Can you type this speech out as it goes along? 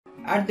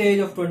At the age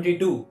of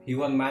 22, he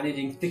was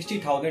managing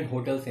 60,000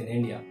 hotels in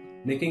India,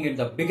 making it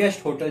the biggest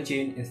hotel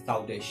chain in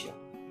South Asia.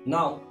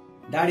 Now,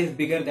 that is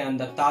bigger than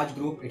the Taj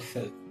Group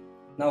itself.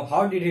 Now,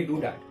 how did he do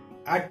that?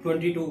 At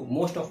 22,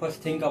 most of us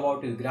think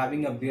about is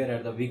grabbing a beer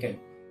at the weekend,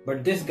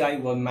 but this guy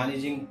was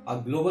managing a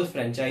global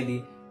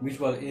franchisee which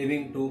was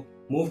aiming to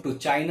move to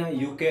China,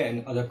 UK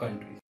and other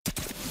countries.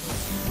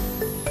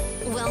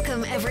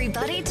 Welcome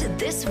everybody to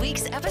this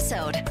week's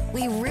episode.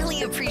 We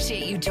really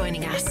appreciate you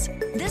joining us.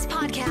 This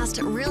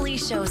podcast really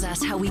shows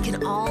us how we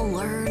can all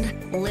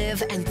learn,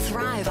 live, and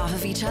thrive off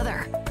of each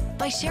other.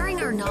 By sharing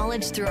our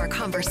knowledge through our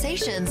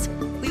conversations,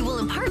 we will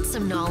impart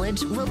some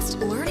knowledge whilst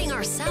learning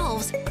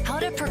ourselves how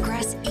to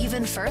progress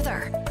even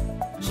further.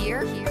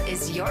 Here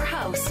is your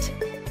host.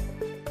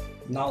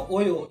 Now,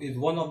 OYO is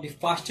one of the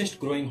fastest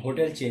growing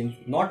hotel chains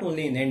not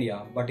only in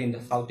India but in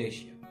the South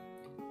Asia.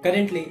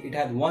 Currently, it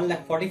has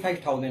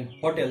 145,000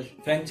 hotels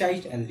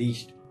franchised and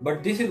leased.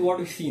 But this is what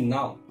we see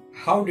now.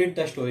 How did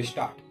the story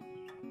start?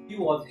 He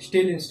was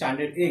still in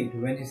standard 8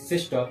 when his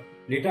sister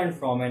returned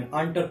from an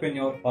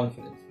entrepreneur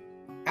conference.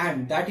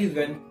 And that is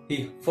when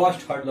he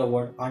first heard the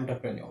word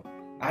entrepreneur.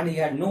 And he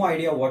had no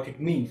idea what it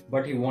means,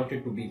 but he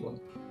wanted to be one.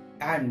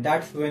 And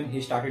that's when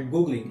he started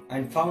Googling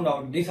and found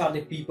out these are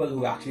the people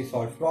who actually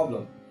solve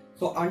problems.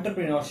 So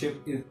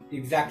entrepreneurship is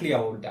exactly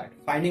about that.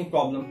 Finding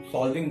problems,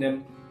 solving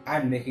them,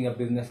 and making a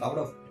business out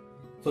of it.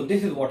 So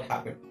this is what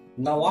happened.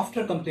 Now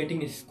after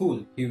completing his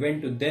school, he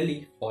went to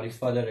Delhi for his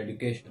further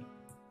education.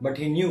 But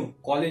he knew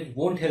college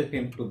won't help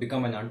him to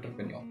become an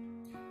entrepreneur.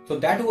 So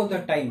that was the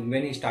time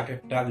when he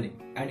started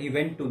traveling, and he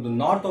went to the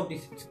north of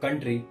this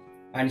country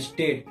and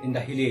stayed in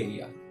the hilly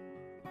area.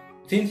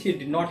 Since he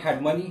did not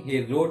have money, he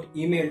wrote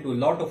email to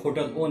a lot of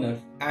hotel owners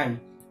and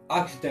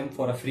asked them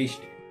for a free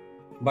stay.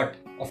 But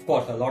of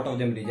course a lot of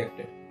them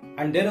rejected.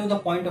 And there was a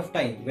point of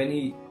time when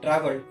he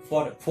traveled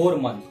for 4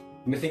 months,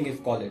 missing his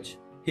college.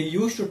 He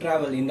used to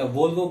travel in the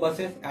Volvo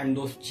buses and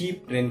those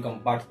cheap train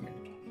compartments,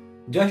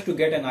 just to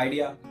get an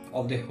idea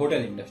of the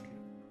hotel industry.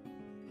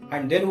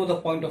 And there was a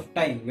point of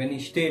time when he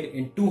stayed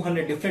in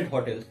 200 different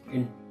hotels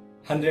in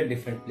 100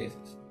 different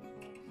places.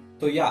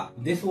 So yeah,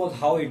 this was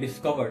how he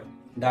discovered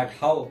that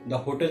how the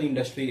hotel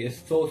industry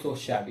is so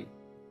shabby,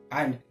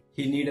 and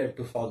he needed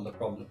to solve the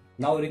problem.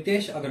 Now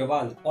Ritesh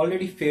Agarwal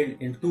already failed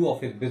in 2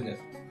 of his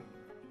businesses,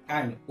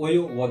 and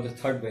OYO was the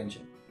third venture.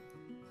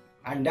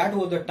 And that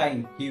was the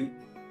time he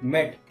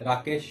met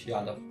Rakesh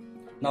Yadav.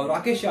 Now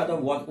Rakesh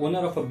Yadav was owner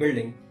of a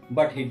building,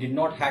 but he did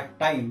not have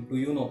time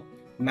to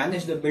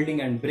manage the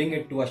building and bring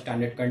it to a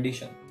standard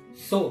condition.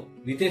 So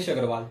Ritesh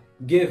Agarwal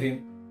gave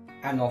him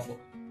an offer.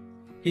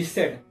 He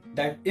said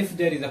that if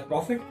there is a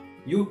profit,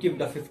 you keep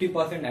the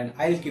 50% and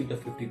I'll keep the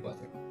 50%.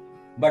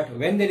 But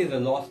when there is a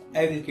loss,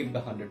 I will keep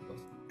the 100%.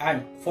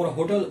 And for a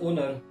hotel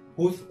owner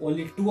whose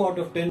only 2 out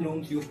of 10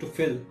 rooms used to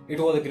fill, it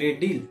was a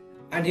great deal,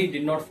 and he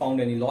did not found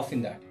any loss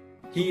in that.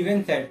 He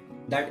even said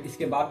that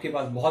इसके बाप के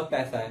पास बहुत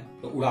पैसा है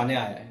तो उड़ाने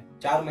आया है,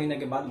 4 महीने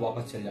के बाद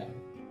वापस चल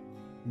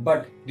जाएगा.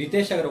 But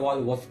Ritesh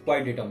Agarwal was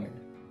quite determined.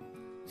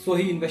 So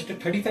he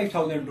invested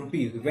 35,000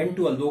 rupees, went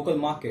to a local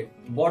market,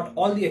 bought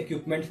all the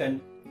equipments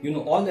and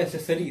all the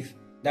accessories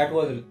that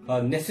was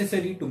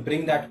necessary to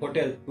bring that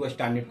hotel to a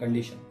standard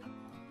condition.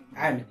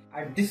 And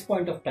at this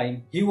point of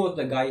time, he was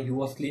the guy who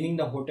was cleaning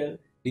the hotel,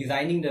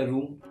 designing the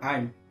room,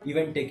 and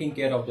even taking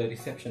care of the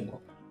reception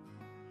work.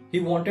 He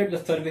wanted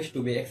the service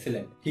to be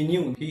excellent. He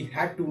knew he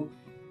had to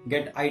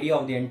get idea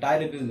of the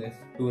entire business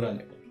to run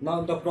it.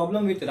 Now the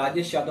problem with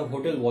Rajesh Yadav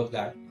Hotel was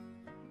that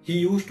he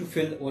used to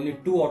fill only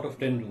 2 out of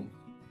 10 rooms.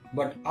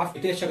 But after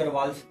Ritesh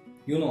Agarwal's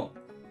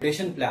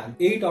operation plan,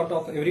 8 out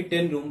of every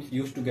 10 rooms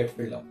used to get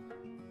filled up.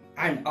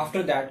 And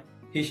after that,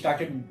 he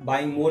started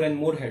buying more and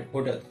more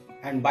hotels.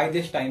 And by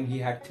this time, he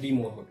had 3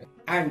 more hotels.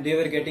 And they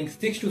were getting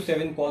 6 to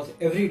 7 calls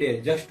every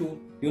day just to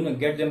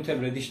get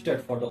themselves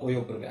registered for the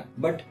OYO program.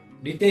 But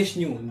Ritesh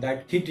knew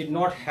that he did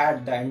not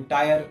have the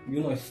entire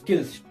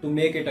skills to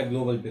make it a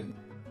global business.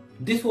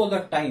 This was the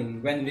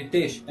time when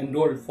Ritesh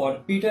enrolled for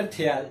Peter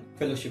Thiel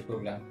Fellowship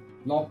Program.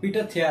 Now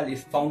Peter Thiel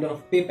is founder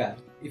of PayPal.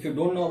 If you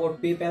don't know about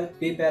PayPal,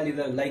 PayPal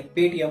is like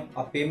Paytm,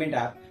 a payment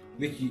app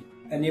which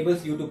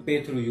enables you to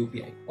pay through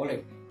UPI.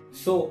 Alright.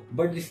 So,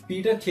 but this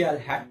Peter Thiel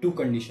had 2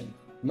 conditions.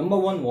 Number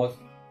 1 was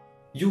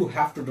you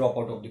have to drop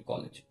out of the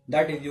college.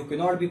 That is, you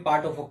cannot be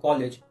part of a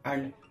college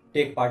and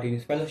take part in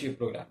his fellowship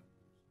program.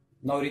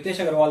 Now Ritesh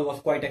Agarwal was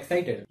quite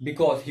excited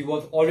because he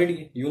was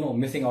already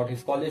missing out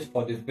his college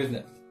for this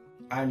business,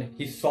 and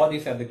he saw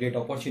this as a great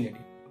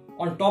opportunity.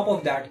 On top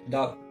of that,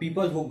 the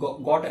people who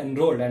got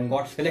enrolled and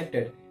got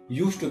selected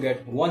used to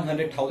get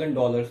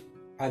 $100,000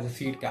 as a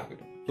seed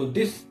capital. So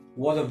this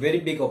was a very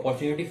big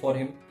opportunity for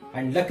him,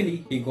 and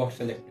luckily he got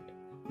selected.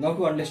 Now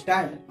to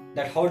understand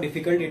that how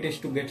difficult it is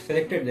to get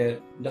selected there,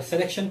 the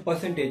selection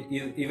percentage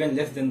is even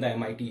less than the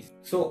MITs.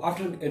 So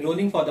after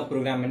enrolling for the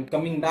program and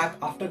coming back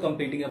after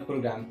completing the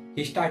program,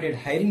 he started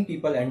hiring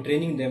people and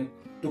training them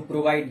to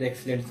provide the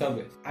excellent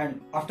service.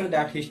 And after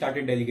that, he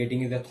started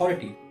delegating his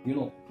authority.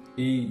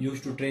 He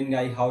used to train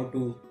guy how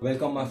to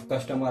welcome a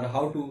customer,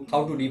 how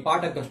to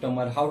depart a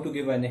customer, how to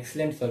give an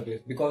excellent service,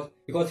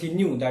 because he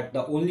knew that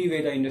the only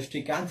way the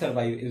industry can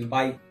survive is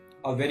by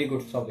a very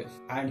good service,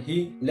 and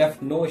he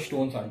left no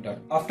stones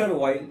unturned. After a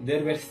while,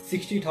 there were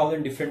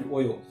 60,000 different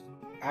OYOs,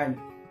 and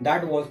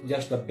that was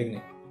just the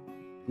beginning.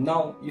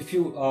 Now, if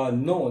you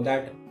know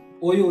that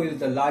OYO is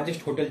the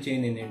largest hotel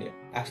chain in India.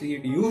 Actually,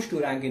 it used to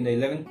rank in the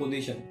 11th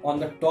position on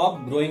the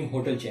top growing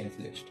hotel chains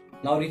list.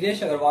 Now, Ritesh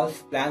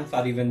Agarwal's plans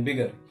are even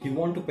bigger. He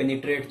wants to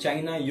penetrate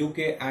China,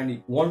 UK,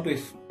 and want to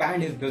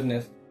expand his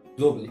business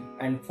globally.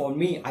 And for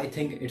me, I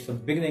think it's the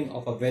beginning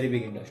of a very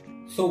big industry.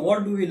 So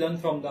what do we learn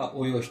from the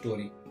OYO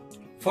story?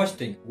 First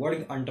thing, what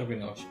is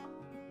entrepreneurship?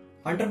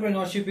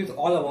 Entrepreneurship is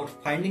all about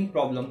finding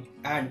problems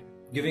and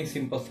giving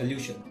simple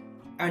solutions,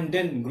 and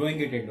then growing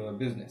it into a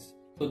business.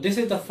 So this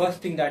is the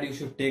first thing that you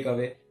should take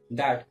away,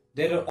 that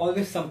there are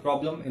always some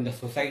problem in the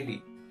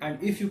society,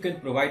 and if you can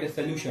provide a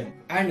solution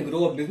and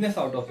grow a business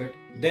out of it,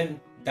 then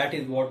that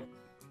is what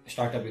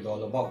startup is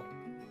all about.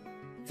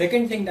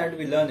 Second thing that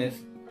we learn is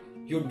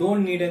you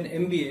don't need an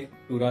MBA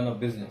to run a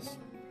business.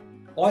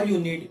 All you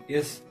need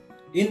is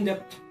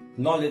in-depth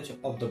knowledge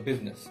of the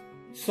business.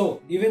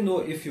 So even though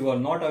if you are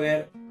not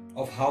aware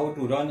of how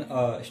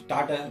to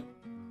start a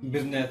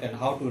business and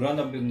how to run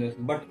a business,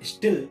 but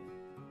still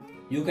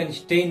you can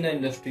stay in the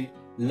industry,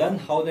 learn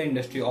how the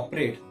industry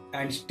operates,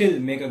 and still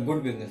make a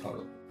good business out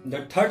of it.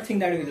 The third thing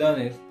that we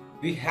learn is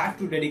we have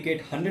to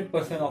dedicate 100%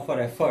 of our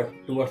effort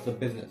towards the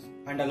business,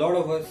 and a lot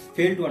of us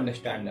fail to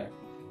understand that.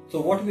 So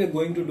what we are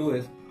going to do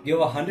is give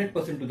 100%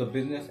 to the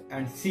business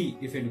and see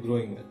if it's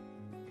growing well.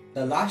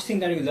 The last thing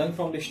that we learn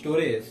from this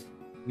story is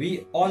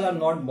we all are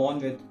not born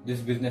with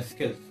these business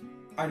skills,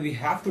 and we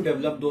have to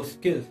develop those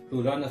skills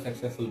to run a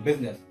successful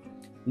business.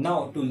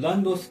 Now, to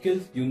learn those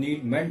skills, you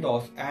need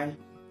mentors, and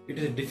it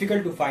is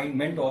difficult to find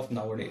mentors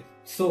nowadays.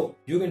 So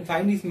you can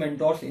find these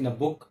mentors in a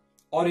book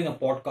or in a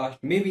podcast,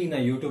 maybe in a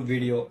YouTube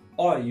video,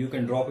 or you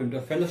can drop into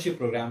a fellowship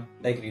program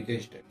like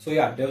Ritesh did. So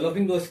yeah,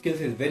 developing those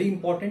skills is very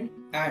important,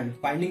 and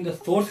finding the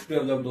source to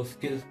develop those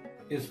skills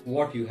is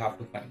what you have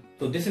to find.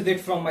 So this is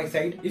it from my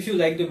side. If you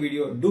like the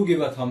video, do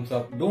give a thumbs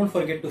up. Don't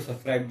forget to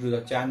subscribe to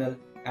the channel,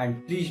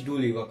 and please do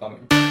leave a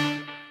comment.